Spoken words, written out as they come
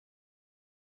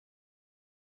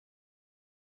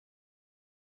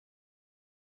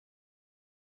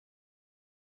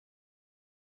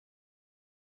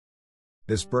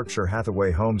This Berkshire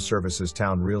Hathaway HomeServices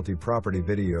Towne Realty property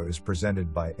video is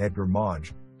presented by Edgar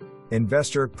Monge.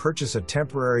 Investor: purchase a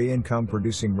temporary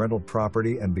income-producing rental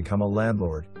property and become a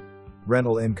landlord.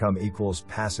 Rental income equals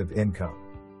passive income.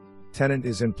 Tenant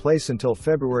is in place until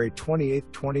February 28,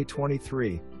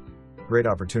 2023. Great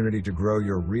opportunity to grow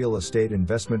your real estate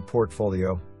investment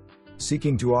portfolio.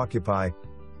 Seeking to occupy.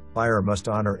 Buyer must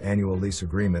honor annual lease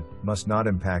agreement, must not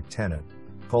impact tenant.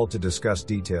 Call to discuss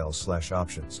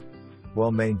details/options.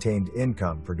 Well-maintained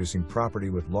income-producing property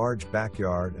with large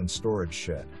backyard and storage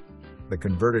shed. The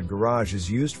converted garage is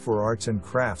used for arts and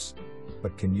crafts,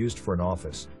 but can used for an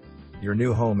office. Your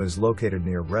new home is located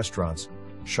near restaurants,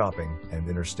 shopping, and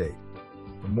interstate.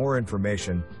 For more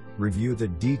information, review the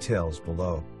details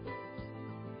below.